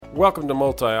Welcome to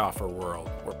Multi-Offer World,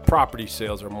 where property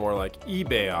sales are more like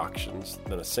eBay auctions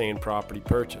than a sane property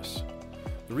purchase.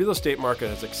 The real estate market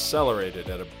has accelerated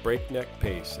at a breakneck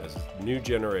pace as the new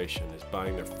generation is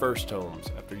buying their first homes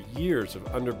after years of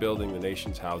underbuilding the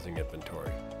nation's housing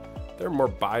inventory. There are more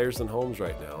buyers than homes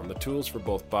right now, and the tools for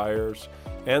both buyers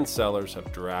and sellers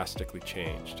have drastically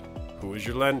changed. Who is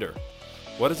your lender?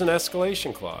 What is an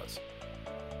escalation clause?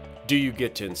 Do you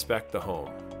get to inspect the home?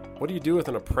 What do you do with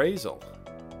an appraisal?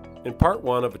 In part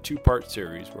one of a two-part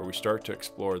series where we start to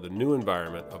explore the new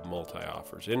environment of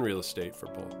multi-offers in real estate for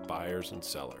both buyers and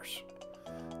sellers.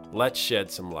 Let's shed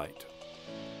some light.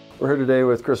 We're here today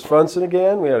with Chris Funson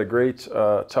again. We had a great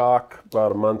talk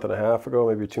about a month and a half ago,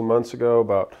 maybe 2 months ago,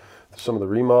 about some of the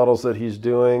remodels that he's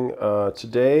doing.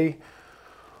 Today,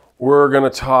 we're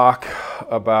going to talk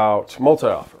about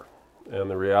multi-offer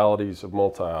and the realities of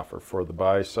multi-offer for the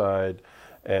buy side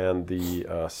and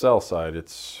the sell side.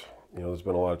 There's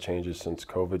been a lot of changes since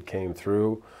COVID came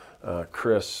through.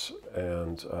 Chris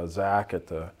and Zach at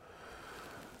the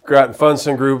Grattan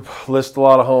Funson Group list a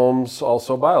lot of homes,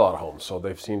 also buy a lot of homes, so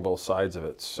they've seen both sides of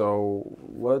it. So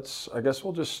I guess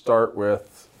we'll just start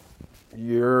with,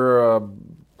 you're a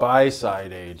buy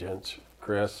side agent,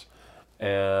 Chris,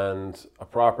 and a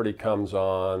property comes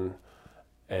on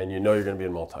and you know you're going to be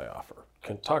in multi-offer.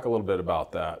 Can you talk a little bit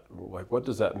about that? Like, what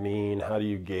does that mean? How do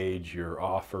you gauge your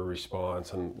offer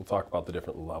response? And we'll talk about the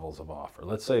different levels of offer.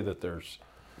 Let's say that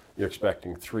you're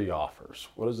expecting 3 offers.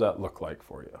 What does that look like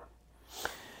for you?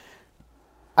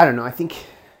 I don't know. I think,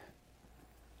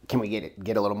 can we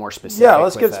get a little more specific? Yeah,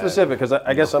 let's get specific, because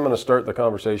I guess I'm going to start the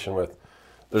conversation with,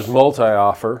 there's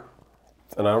multi-offer,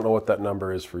 and I don't know what that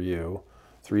number is for you,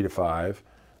 3 to 5.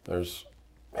 There's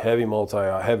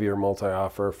heavier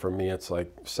multi-offer. For me, it's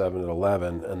like 7 to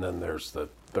 11, and then there's the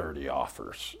 30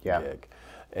 offers gig.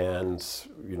 And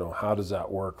how does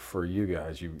that work for you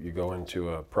guys? You go into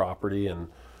a property and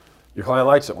your client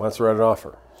likes it, wants to write an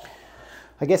offer.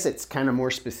 I guess it's kind of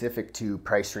more specific to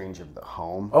price range of the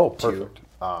home. Oh, perfect.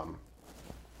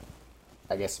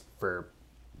 I guess for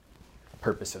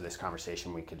purpose of this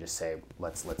conversation, we could just say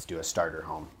let's do a starter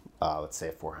home. Let's say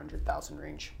a 400,000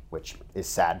 range, which is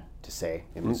sad to say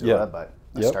in Missoula, but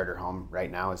a starter home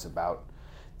right now is about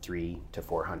 300 to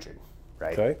 400,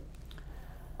 right? Okay.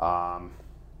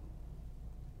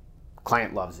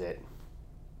 Client loves it.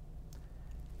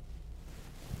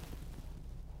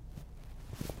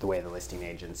 The way the listing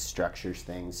agent structures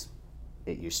things,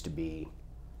 it used to be,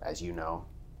 as you know,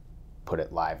 put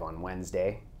it live on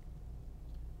Wednesday,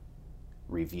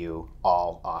 review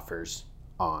all offers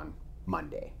on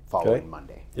Monday, following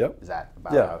Monday. Yep. Is that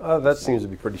about how that seems to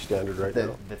be pretty standard right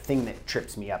now. The thing that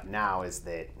trips me up now is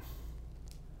that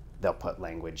they'll put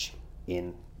language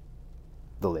in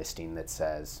the listing that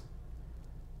says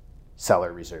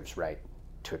seller reserves right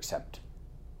to accept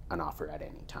an offer at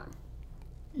any time.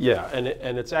 Yeah, and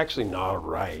it's actually not a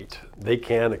right. They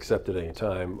can accept it any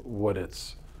time. What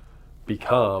it's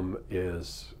become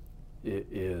is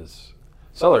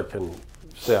seller can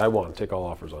say, I want to take all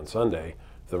offers on Sunday.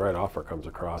 The right offer comes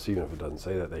across, even if it doesn't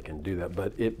say that, they can do that,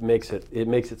 but it makes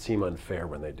it seem unfair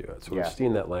when they do it. So we've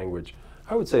seen that language,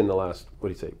 I would say, in the last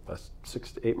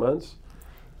 6 to 8 months.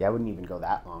 Yeah, I wouldn't even go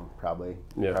that long, probably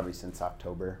since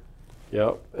October.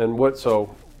 Yeah, and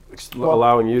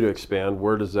allowing you to expand,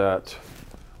 how does that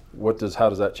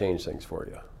change things for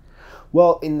you?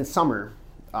 Well, in the summer,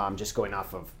 just going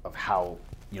off of how,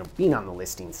 being on the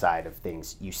listing side of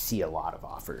things, you see a lot of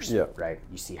offers, right?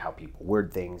 You see how people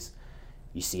word things.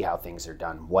 You see how things are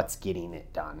done, what's getting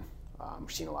it done. We're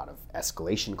seeing a lot of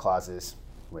escalation clauses,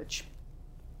 which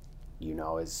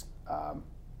is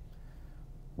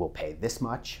we'll pay this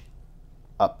much,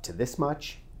 up to this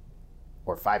much,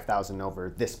 or $5,000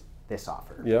 over this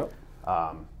offer. Yeah.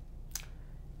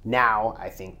 Now I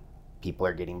think people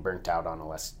are getting burnt out on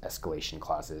escalation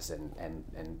clauses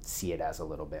and see it as a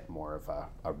little bit more of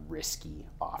a risky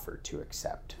offer to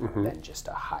accept than just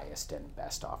a highest and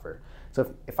best offer.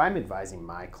 So if I'm advising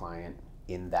my client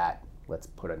in that, let's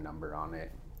put a number on it,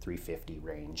 350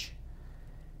 range,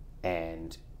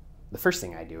 and the first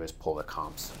thing I do is pull the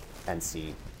comps and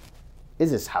see,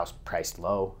 is this house priced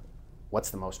low? What's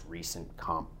the most recent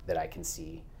comp that I can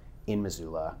see in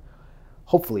Missoula?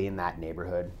 Hopefully in that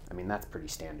neighborhood. I mean, that's pretty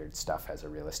standard stuff as a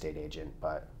real estate agent,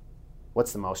 but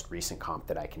what's the most recent comp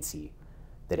that I can see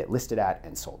that it listed at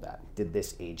and sold at? Did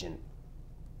this agent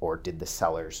or did the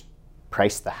sellers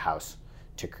price the house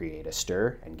to create a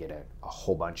stir and get a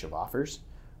whole bunch of offers?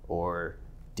 Or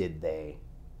did they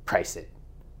price it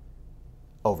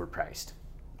overpriced?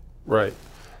 Right.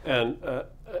 And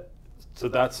So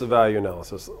that's the value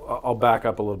analysis. I'll back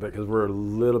up a little bit because we're a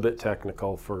little bit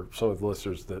technical for some of the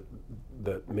listeners that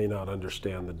may not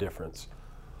understand the difference.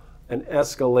 An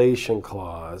escalation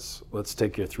clause, let's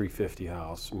take your 350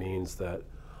 house, means that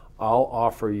I'll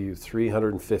offer you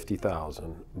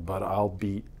 $350,000, but I'll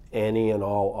beat any and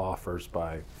all offers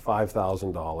by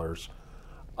 $5,000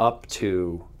 up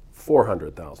to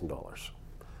 $400,000.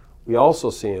 We also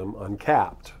see them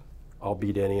uncapped. I'll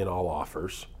beat any and all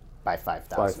offers by $5,000.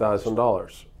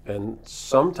 $5,000. And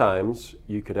sometimes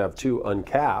you could have two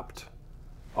uncapped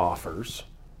offers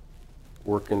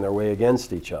working their way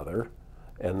against each other,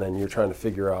 and then you're trying to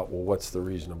figure out, well, what's the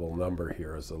reasonable number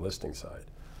here as the listing side?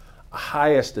 A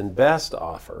highest and best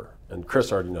offer, and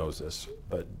Chris already knows this,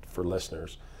 but for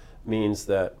listeners, means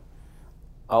that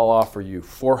I'll offer you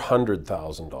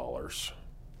 $400,000,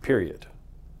 period.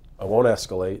 I won't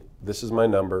escalate. This is my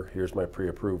number. Here's my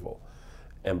pre-approval.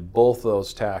 And both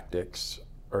those tactics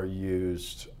are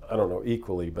used, I don't know,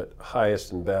 equally, but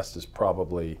highest and best is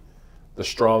probably the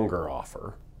stronger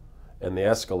offer. And the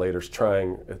escalator's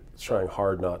trying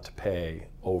hard not to pay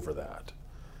over that.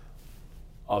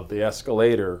 Of the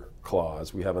escalator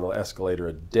clause, we have an escalator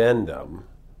addendum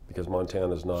because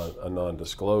Montana is not a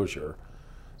non-disclosure.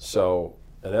 So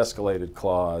an escalated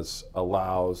clause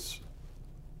allows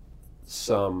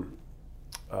some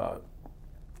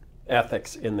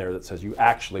ethics in there that says you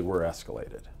actually were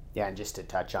escalated. Yeah, and just to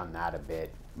touch on that a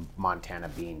bit, Montana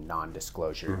being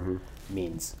non-disclosure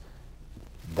means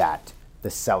that the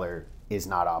seller is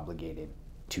not obligated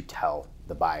to tell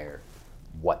the buyer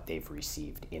what they've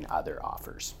received in other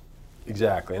offers.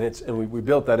 Exactly, and we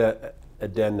built that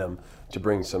addendum to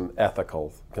bring some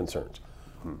ethical concerns.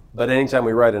 But anytime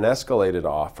we write an escalated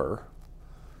offer,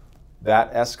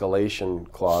 that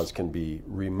escalation clause can be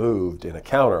removed in a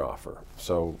counteroffer.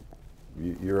 So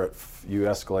you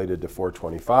escalated to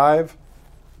 425.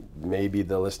 Maybe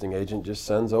the listing agent just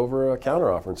sends over a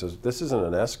counteroffer and says, "This isn't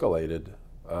an escalated.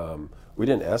 We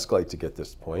didn't escalate to get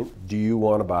this point. Do you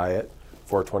want to buy it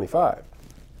 425?"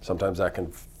 Sometimes that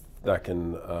can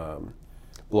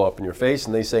blow up in your face,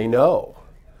 and they say no,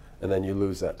 and then you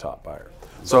lose that top buyer.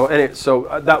 So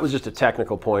that was just a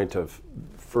technical point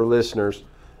for listeners.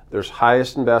 There's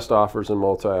highest and best offers in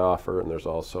multi-offer, and there's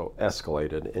also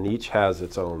escalated, and each has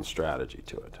its own strategy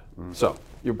to it. So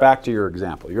you're back to your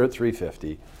example. You're at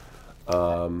 350,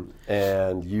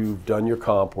 and you've done your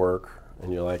comp work,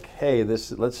 and you're like, hey, let's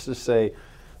just say,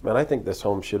 man, I think this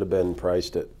home should have been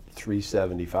priced at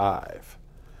 375.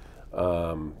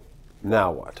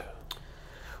 Now what?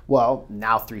 Well,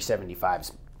 now 375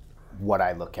 is what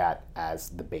I look at as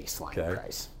the baseline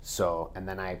price. So, and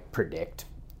then I predict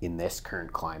in this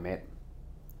current climate,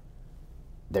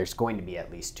 there's going to be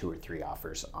at least 2 or 3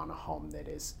 offers on a home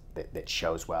that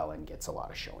shows well and gets a lot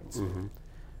of showings.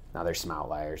 Now there's some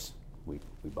outliers. We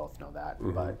both know that,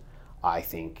 but I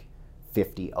think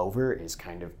 50 over is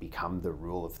kind of become the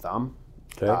rule of thumb.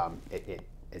 It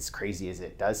as crazy as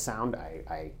it does sound,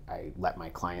 I let my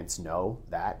clients know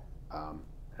that,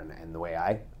 and the way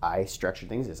I structure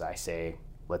things is I say,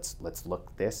 let's look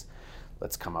at this.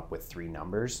 Let's come up with 3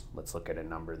 numbers. Let's look at a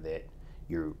number that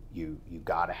you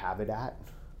gotta have it at.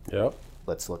 Yep.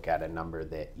 Let's look at a number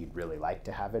that you'd really like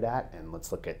to have it at, and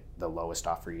let's look at the lowest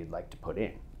offer you'd like to put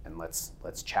in, and let's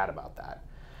chat about that.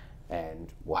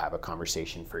 And we'll have a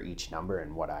conversation for each number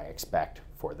and what I expect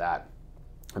for that.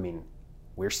 I mean,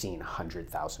 we're seeing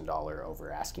 $100,000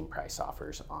 over asking price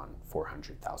offers on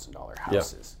 $400,000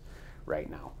 houses right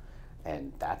now,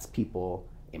 and that's people,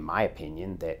 in my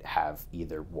opinion, that have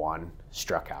either one,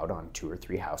 struck out on 2 or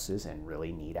 3 houses and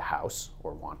really need a house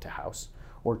or want a house,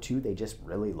 or 2, they just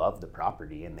really love the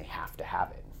property and they have to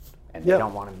have it, and they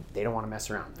don't want to mess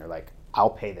around. They're like, I'll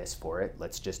pay this for it.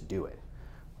 Let's just do it.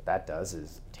 What that does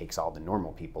is takes all the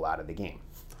normal people out of the game.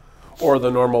 Or the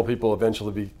normal people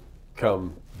eventually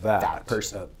become that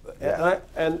person.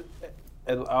 And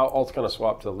I'll kind of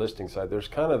swap to the listing side. There's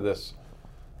kind of this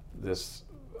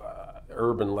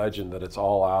urban legend that it's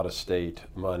all out of state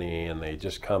money and they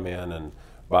just come in and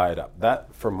buy it up.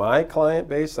 That, for my client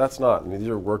base, that's not. I mean, these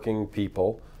are working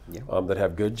people that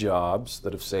have good jobs,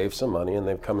 that have saved some money, and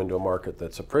they've come into a market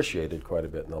that's appreciated quite a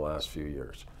bit in the last few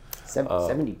years.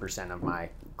 70% of my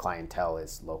clientele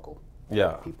is local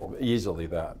people. Easily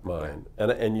that, mine.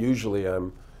 And usually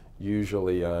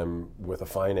I'm with a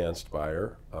financed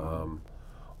buyer.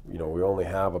 We only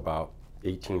have about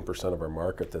 18% of our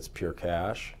market that's pure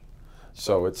cash.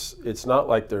 So it's not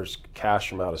like there's cash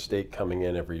from out of state coming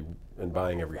in and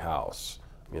buying every house.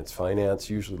 I mean, it's finance,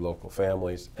 usually local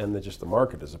families, and the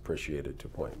market is appreciated to a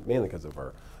point, mainly because of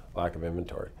our lack of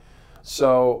inventory.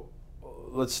 So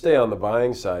let's stay on the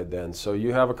buying side then. So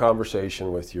you have a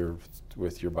conversation with your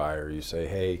buyer. You say,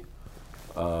 hey,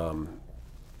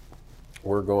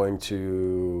 we're going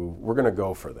to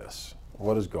go for this.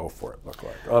 What does go for it look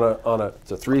like?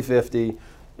 It's a 350,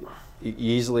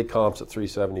 easily comps at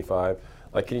 375.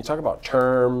 Like, can you talk about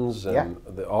terms and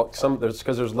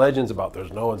because there's legends about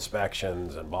there's no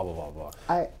inspections and blah blah blah blah.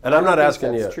 I'm not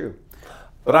asking you. That's true.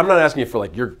 But I'm not asking you for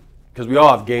like because we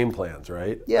all have game plans,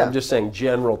 right? Yeah. I'm just saying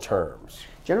general terms.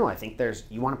 I think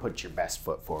you want to put your best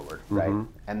foot forward, right?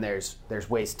 And there's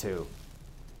ways to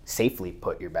safely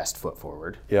put your best foot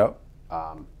forward. Yeah.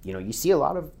 You see a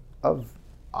lot of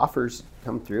offers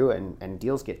come through and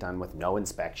deals get done with no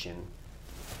inspection,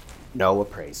 no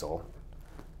appraisal.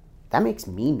 That makes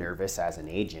me nervous as an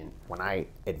agent when I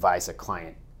advise a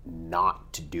client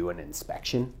not to do an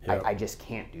inspection. Yep. I just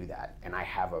can't do that. And I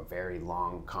have a very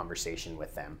long conversation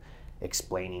with them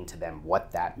explaining to them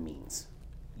what that means.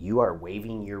 You are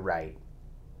waiving your right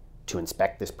to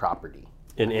inspect this property.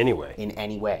 In any way. In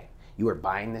any way. You are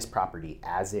buying this property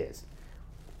as is.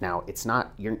 Now, it's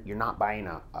not you're not buying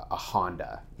a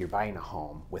Honda. You're buying a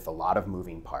home with a lot of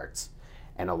moving parts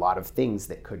and a lot of things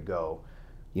that could go,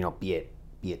 be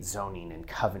it zoning and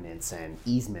covenants and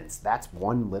easements. That's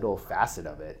one little facet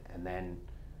of it, and then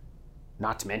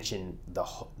not to mention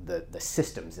the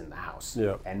systems in the house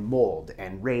and mold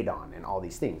and radon and all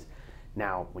these things.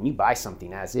 Now, when you buy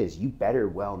something as is, you better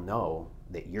well know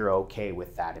that you're okay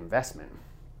with that investment.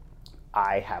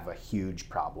 I have a huge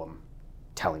problem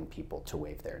telling people to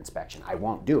waive their inspection. I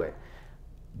won't do it.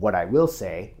 What I will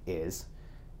say is,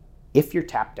 if you're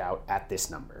tapped out at this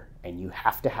number and you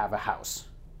have to have a house,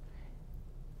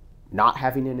 not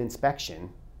having an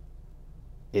inspection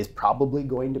is probably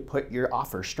going to put your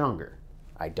offer stronger.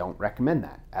 I don't recommend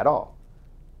that at all.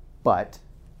 But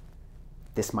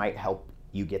this might help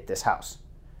you get this house.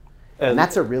 And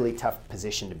that's a really tough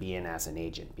position to be in as an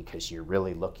agent, because you're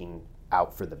really looking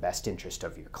out for the best interest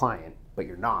of your client, but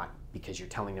you're not, because you're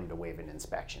telling them to waive an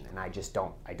inspection. And I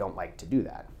don't like to do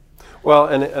that. Well,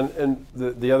 and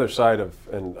the other side of,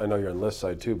 and I know you're on the list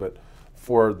side too, but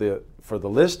for the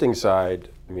listing side,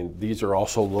 I mean, these are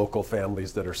also local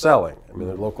families that are selling. I mean,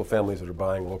 they're local families that are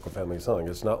buying, local families selling.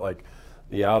 It's not like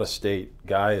the out-of-state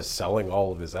guy is selling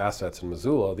all of his assets in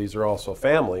Missoula. These are also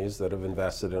families that have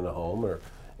invested in a home or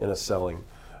in a selling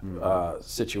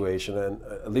situation. And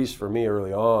at least for me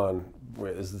early on,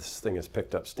 as this thing has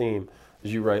picked up steam,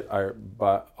 as you write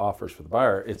offers for the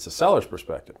buyer, it's the seller's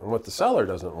perspective. And what the seller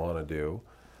doesn't want to do,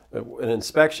 an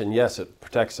inspection, yes, it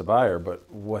protects the buyer, but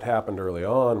what happened early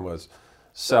on was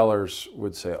sellers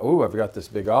would say, oh, I've got this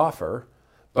big offer,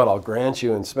 but I'll grant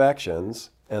you inspections.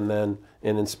 And then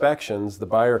in inspections, the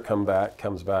buyer comes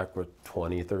back with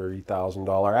 $20,000,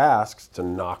 $30,000 asks to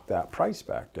knock that price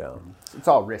back down. It's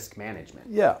all risk management.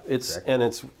 Yeah,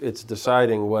 it's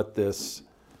deciding what this.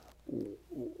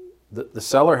 The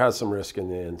seller has some risk in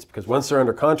the end, because once they're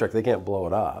under contract, they can't blow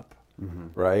it up,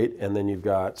 right? And then you've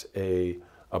got a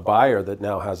buyer that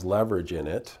now has leverage in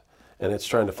it, and it's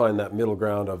trying to find that middle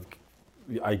ground of,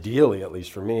 ideally, at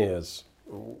least for me, is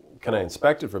can I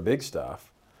inspect it for big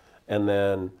stuff, and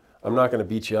then I'm not going to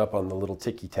beat you up on the little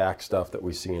ticky-tack stuff that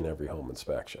we see in every home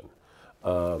inspection.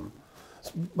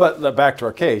 But back to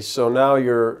our case. So now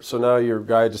your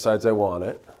guy decides, I want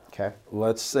it. Okay.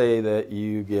 Let's say that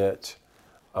you get.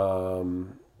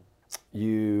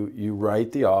 You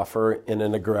write the offer in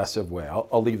an aggressive way.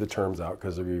 I'll leave the terms out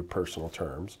because of your personal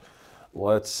terms.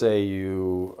 Let's say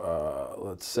you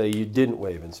didn't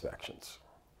waive inspections.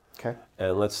 Okay.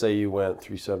 And let's say you went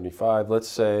 375. Let's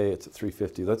say it's at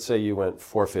 350. Let's say you went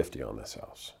 450 on this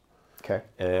house. Okay.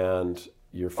 And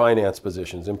your finance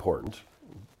position is important,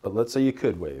 but let's say you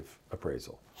could waive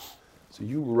appraisal. So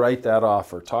you write that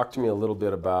offer. Talk to me a little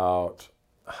bit about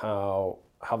how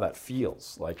that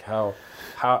feels, like how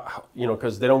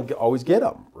because they don't always get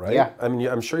them, right? Yeah. I mean,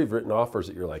 I'm sure you've written offers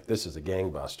that you're like, this is a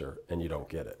gangbuster, and you don't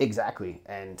get it. Exactly,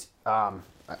 and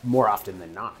more often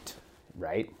than not,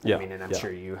 right? Yeah. I mean, and I'm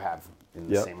sure you have in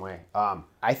the same way.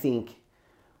 I think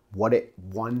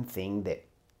one thing that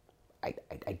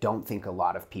I don't think a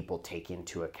lot of people take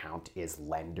into account is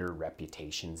lender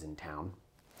reputations in town,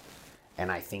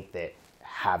 and I think that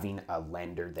having a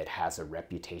lender that has a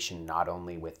reputation not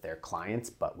only with their clients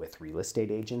but with real estate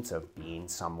agents of being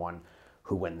someone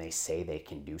who, when they say they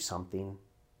can do something,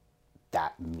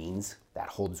 that means that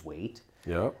holds weight.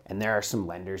 Yeah. And there are some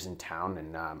lenders in town,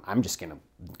 and I'm just gonna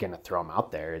throw them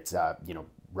out there. It's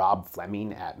Rob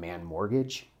Fleming at Man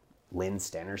Mortgage, Lynn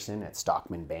Stenerson at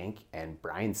Stockman Bank, and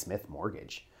Brian Smith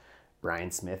Mortgage.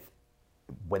 Brian Smith,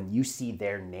 when you see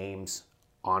their names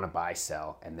on a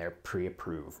buy-sell and they're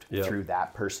pre-approved through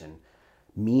that person,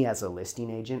 Me as a listing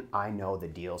agent, I know the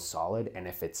deal's solid, and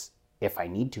if I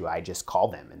need to, I just call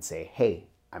them and say, hey,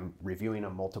 I'm reviewing a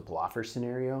multiple offer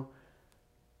scenario.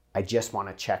 I just want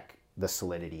to check the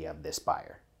solidity of this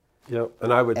buyer. Yep,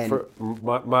 and I would,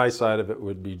 my side of it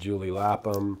would be Julie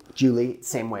Lapham. Julie,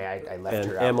 same way I left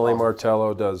and her out. Emily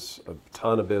Martello does a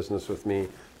ton of business with me.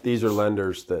 These are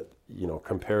lenders that,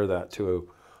 compare that to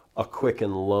a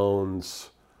Quicken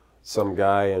Loans, some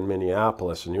guy in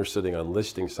Minneapolis, and you're sitting on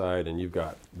listing side and you've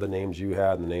got the names you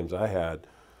had and the names I had.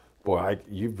 Boy,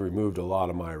 you've removed a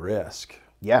lot of my risk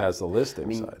as the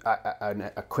listing side.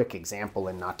 A quick example,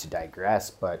 and not to digress,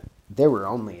 but there were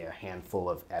only a handful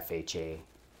of FHA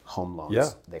home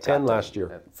loans. Yeah, 10 last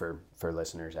year. For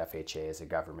listeners, FHA is a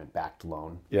government-backed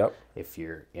loan. Yep. If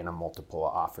you're in a multiple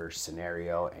offer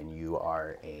scenario and you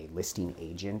are a listing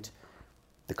agent,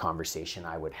 the conversation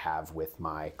I would have with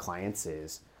my clients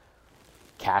is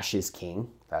cash is king.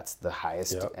 That's the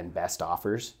highest and best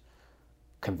offers.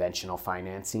 Conventional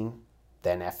financing,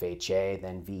 then FHA,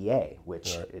 then VA,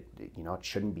 which it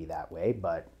shouldn't be that way,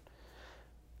 but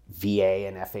VA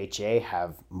and FHA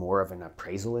have more of an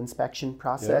appraisal inspection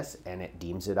process, and it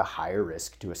deems it a higher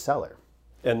risk to a seller.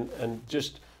 And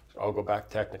just, I'll go back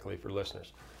technically for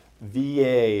listeners.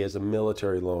 VA is a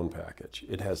military loan package.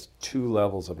 It has 2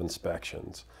 levels of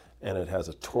inspections, and it has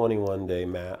a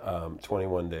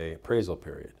 21-day appraisal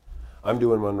period. I'm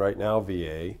doing one right now,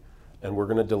 VA, and we're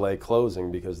going to delay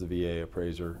closing because the VA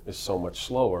appraiser is so much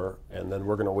slower, and then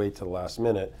we're going to wait to the last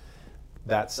minute.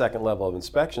 That second level of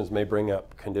inspections may bring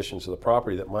up conditions of the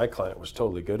property that my client was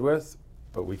totally good with,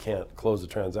 but we can't close the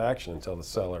transaction until the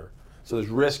seller. So there's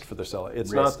risk for the seller.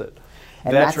 It's not that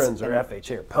veterans or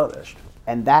FHA are punished.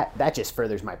 And that just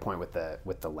furthers my point with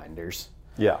the lenders.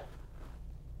 Yeah.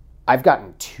 I've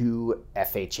gotten 2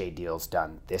 FHA deals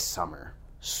done this summer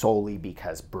solely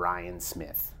because Brian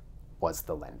Smith was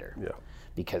the lender. Yeah.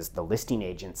 Because the listing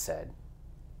agent said,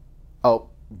 oh,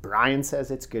 Brian says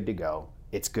it's good to go.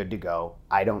 It's good to go.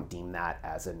 I don't deem that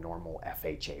as a normal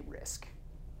FHA risk.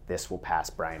 This will pass.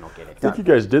 Brian will get it done. I think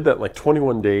you guys did that in like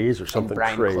 21 days or something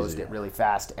crazy. And Brian closed it really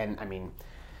fast. And I mean,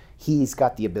 he's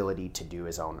got the ability to do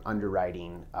his own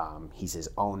underwriting. He's his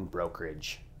own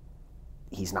brokerage.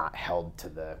 He's not held to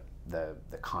the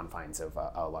confines of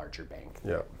a larger bank.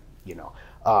 Yeah.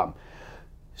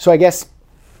 So I guess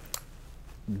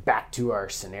back to our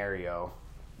scenario.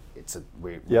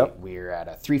 We're at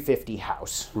a 350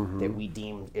 house that we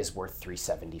deem is worth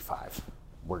 375.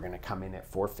 We're going to come in at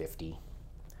 450.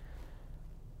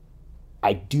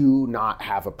 I do not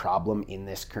have a problem in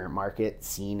this current market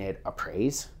seeing it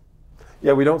appraise.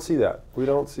 Yeah, we don't see that.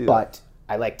 But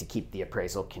I like to keep the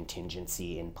appraisal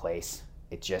contingency in place.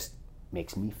 It just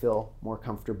makes me feel more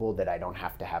comfortable that I don't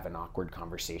have to have an awkward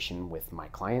conversation with my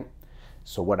client.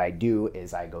 So what I do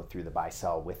is I go through the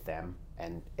buy-sell with them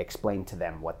and explain to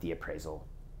them what the appraisal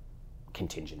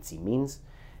contingency means.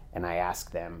 And I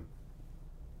ask them,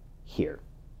 here,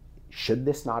 should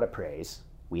this not appraise,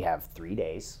 we have 3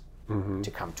 days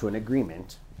to come to an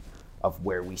agreement of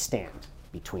where we stand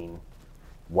between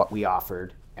what we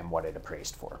offered and what it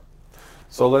appraised for.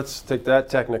 So let's take that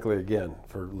technically again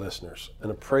for listeners.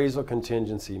 An appraisal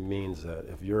contingency means that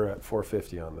if you're at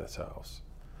 450 on this house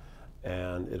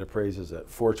and it appraises at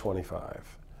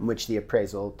 425, which the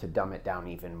appraisal, to dumb it down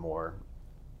even more,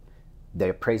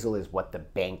 the appraisal is what the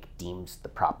bank deems the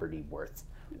property worth,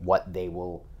 what they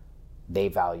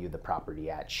value the property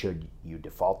at. Should you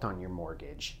default on your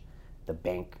mortgage, the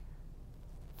bank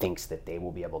thinks that they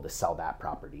will be able to sell that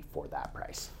property for that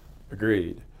price.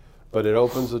 Agreed. But it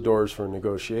opens the doors for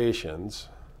negotiations.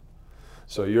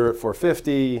 So you're at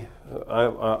 450,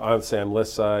 I'm Sam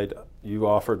list side, you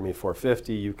offered me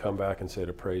 450, you come back and say it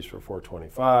appraised for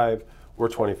 425, we're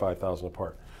 25,000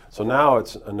 apart. So now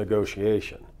it's a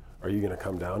negotiation. Are you going to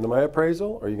come down to my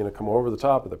appraisal, or are you going to come over the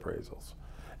top of the appraisals?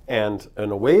 And in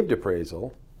a waived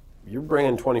appraisal, you're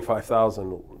bringing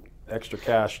 25,000 extra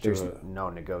cash to There's no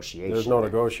negotiation. There's no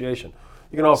negotiation.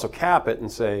 You can also cap it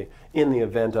and say, in the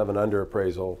event of an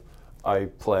underappraisal, I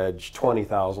pledge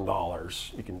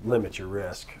 $20,000. You can limit your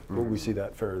risk. We see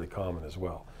that fairly common as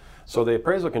well. So the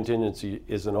appraisal contingency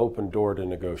is an open door to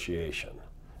negotiation.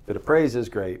 If it appraises,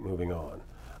 great, moving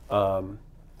on.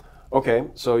 Okay,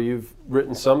 so you've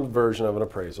written some version of an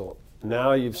appraisal.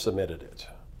 Now you've submitted it.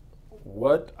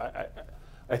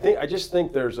 I just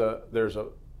think there's a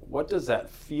what does that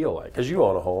feel like? Because you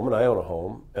own a home and I own a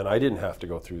home, and I didn't have to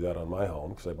go through that on my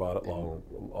home because I bought it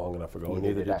long enough ago.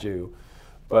 Neither did you.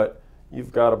 But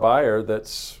you've got a buyer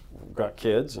that's got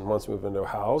kids and wants to move into a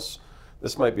house.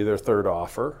 This might be their 3rd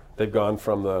offer. They've gone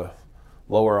from the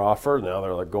lower offer, now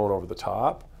they're like going over the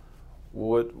top.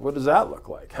 What does that look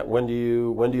like? When do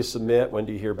you submit? When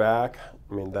do you hear back?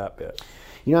 I mean, that bit.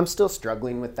 I'm still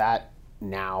struggling with that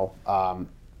now.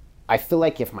 I feel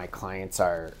like if my clients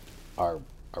are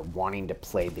wanting to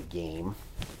play the game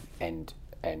and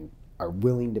are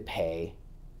willing to pay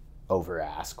over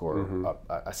ask or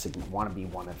want to be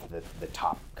one of the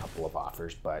top couple of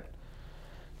offers, but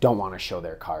don't want to show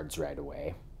their cards right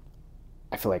away,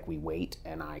 I feel like we wait,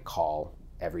 and I call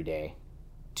every day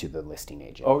to the listing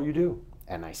agent. Oh, you do?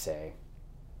 And I say,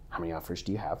 how many offers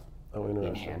do you have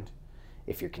in hand?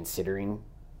 If you're considering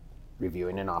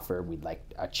reviewing an offer, we'd like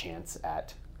a chance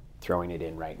at throwing it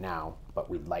in right now, but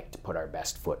we'd like to put our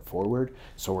best foot forward,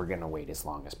 so we're going to wait as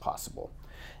long as possible.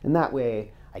 And that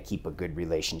way, I keep a good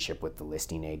relationship with the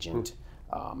listing agent.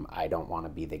 I don't want to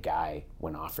be the guy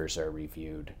when offers are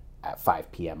reviewed at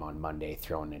 5 p.m. on Monday,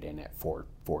 throwing it in at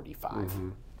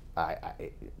 4:45.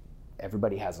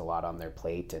 Everybody has a lot on their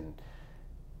plate, and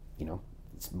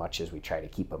as much as we try to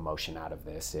keep emotion out of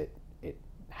this, it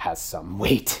has some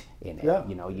weight in it. Yeah.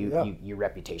 Your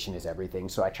reputation is everything,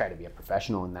 so I try to be a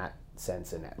professional in that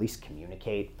sense and at least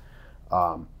communicate.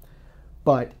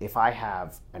 But if I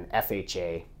have an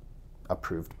FHA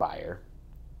approved buyer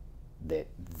that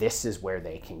this is where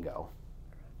they can go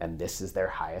and this is their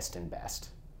highest and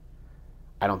best,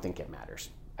 I don't think it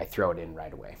matters. I throw it in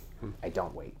right away. I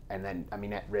don't wait. And then,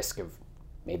 at risk of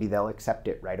maybe they'll accept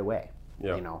it right away.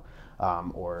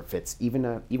 Or if it's even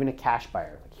a cash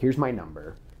buyer, like, here's my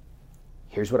number,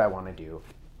 here's what I want to do,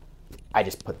 I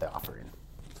just put the offer in.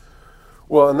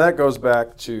 Well, and that goes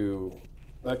back to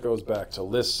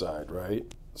list side, right?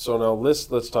 So now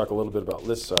let's talk a little bit about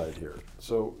list side here.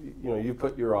 So you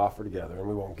put your offer together, and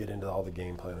we won't get into all the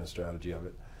game plan and strategy of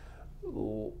it.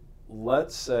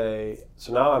 Let's say,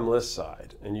 so now I'm list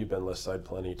side, and you've been list side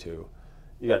plenty too.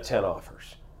 You got 10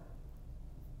 offers.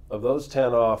 Of those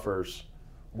 10 offers,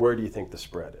 where do you think the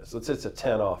spread is? Let's say it's a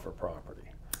 10 offer property.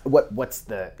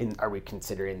 Are we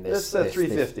considering this? It's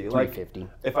 350. 350.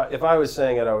 Like, if I was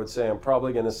saying it, I would say I'm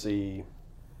probably going to see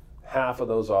half of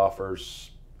those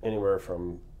offers anywhere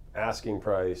from asking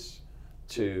price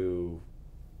to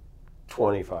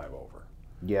 25 over.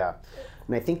 Yeah.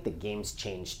 And I think the game's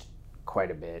changed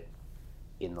quite a bit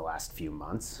in the last few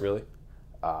months. Really?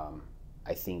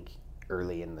 I think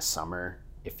early in the summer,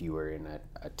 if you were in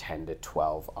a 10 to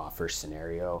 12 offer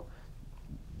scenario,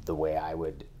 the way I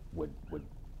would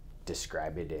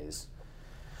describe it is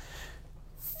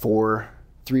 3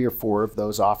 or 4 of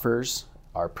those offers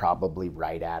are probably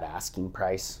right at asking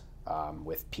price,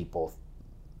 with people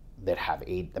that have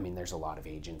there's a lot of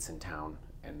agents in town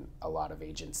and a lot of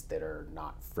agents that are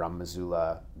not from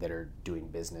Missoula that are doing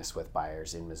business with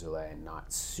buyers in Missoula and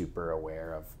not super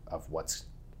aware of what's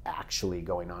actually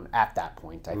going on at that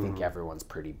point. I think everyone's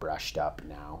pretty brushed up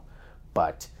now,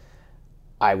 but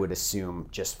I would assume,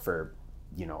 just for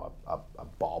a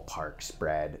ballpark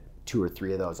spread, 2 or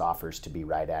 3 of those offers to be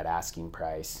right at asking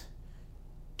price,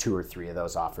 2 or 3 of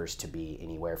those offers to be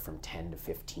anywhere from 10 to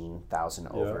 15,000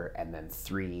 over, and then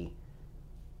 3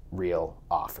 real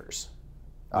offers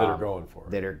that are going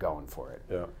for it.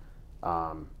 Yeah.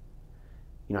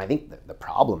 I think the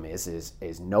problem is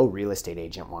no real estate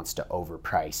agent wants to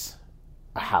overprice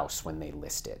a house when they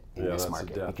list it in this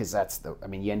market, because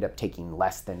you end up taking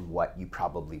less than what you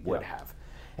probably would have.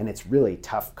 And it's really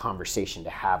tough conversation to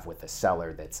have with a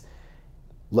seller that's,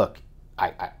 look,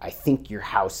 I think your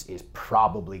house is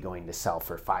probably going to sell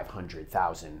for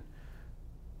 $500,000,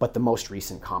 but the most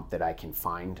recent comp that I can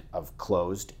find of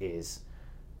closed is,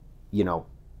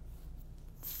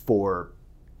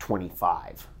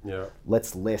 $425. Yeah.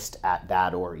 Let's list at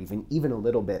that, or even a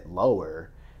little bit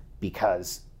lower,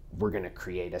 because we're going to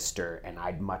create a stir. And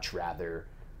I'd much rather,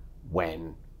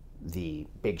 when the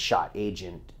big shot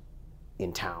agent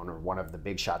in town or one of the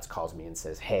big shots calls me and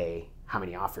says, hey, how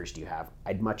many offers do you have?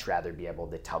 I'd much rather be able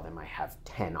to tell them I have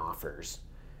 10 offers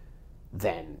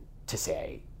than to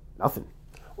say nothing.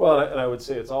 Well, and I would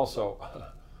say it's also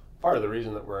part of the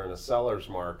reason that we're in a seller's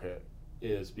market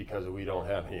is because we don't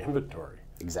have any inventory.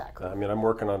 Exactly. I'm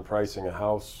working on pricing a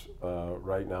house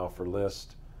right now for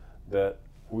list that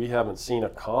we haven't seen a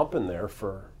comp in there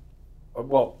for,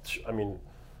 one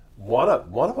of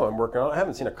them I'm working on, I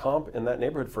haven't seen a comp in that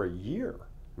neighborhood for a year.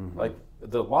 Like,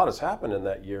 a lot has happened in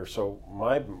that year, so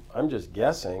I'm just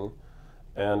guessing,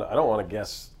 and I don't want to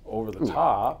guess over the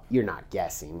top. You're not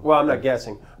guessing. Well, I'm not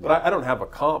guessing, but I don't have a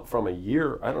comp from a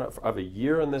year. I have a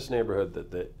year in this neighborhood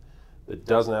that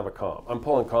doesn't have a comp. I'm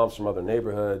pulling comps from other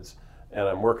neighborhoods, and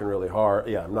I'm working really hard.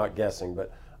 Yeah, I'm not guessing,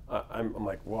 but I'm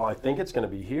like, well, I think it's going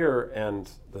to be here. And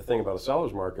the thing about a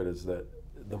seller's market is that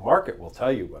the market will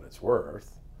tell you what it's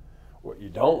worth. What you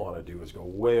don't want to do is go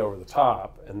way over the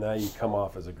top, and now you come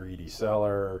off as a greedy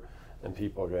seller, and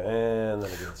people go, and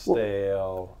then it gets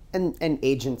stale. And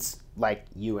agents like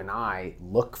you and I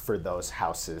look for those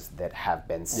houses that have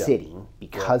been sitting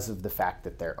because of the fact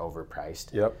that they're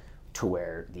overpriced. Yep. To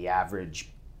where the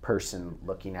average person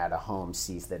looking at a home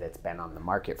sees that it's been on the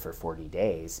market for 40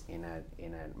 days in a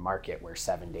market where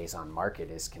 7 days on market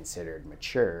is considered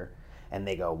mature, and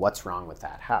they go, what's wrong with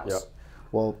that house? Yep.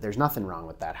 Well, there's nothing wrong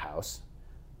with that house.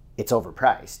 It's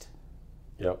overpriced.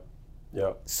 Yep.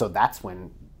 Yep. So that's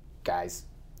when guys,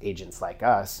 agents like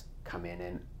us, come in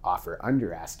and offer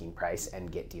under asking price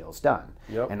and get deals done.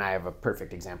 Yep. And I have a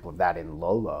perfect example of that in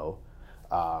Lolo.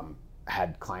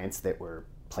 Had clients that were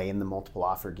playing the multiple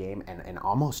offer game and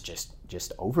almost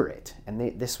just over it.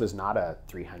 And this was not a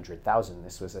 300,000,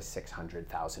 this was a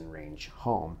 600,000 range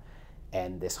home.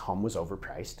 And this home was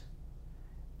overpriced.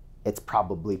 It's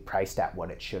probably priced at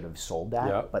what it should have sold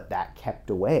at, but that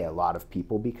kept away a lot of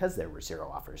people because there were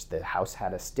zero offers. The house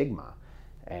had a stigma.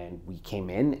 And we came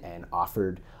in and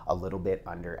offered a little bit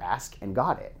under ask and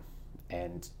got it.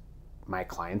 And my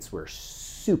clients were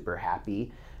super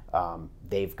happy.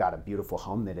 They've got a beautiful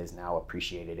home that is now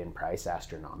appreciated in price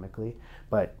astronomically.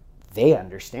 But they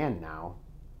understand now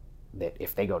that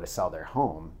if they go to sell their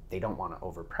home, they don't want to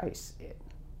overprice it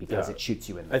because it shoots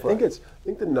you in the foot. I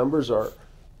think the numbers are,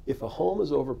 if a home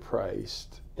is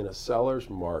overpriced in a seller's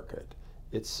market,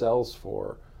 it sells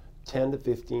for 10 to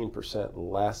 15%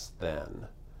 less than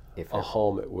if a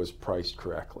home it was priced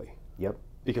correctly. Yep.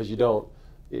 Because you don't,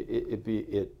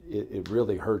 it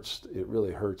really hurts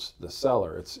the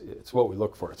seller. It's what we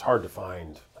look for. It's hard to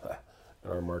find in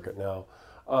our market now.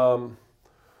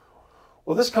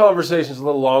 Well, this conversation is a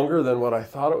little longer than what I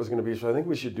thought it was going to be, so I think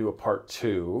we should do a part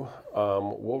 2.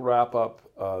 We'll wrap up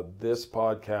this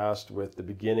podcast with the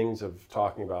beginnings of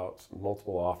talking about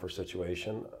multiple offer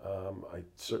situation. I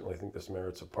certainly think this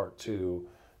merits a part 2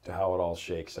 to how it all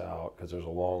shakes out, because there's a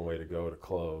long way to go to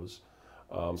close.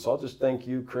 So I'll just thank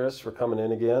you, Chris, for coming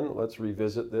in again. Let's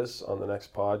revisit this on the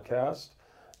next podcast.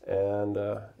 And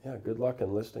good luck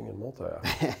in listing in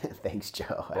multi-offer. Thanks,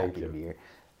 Joe. Thank Happy you. to be here.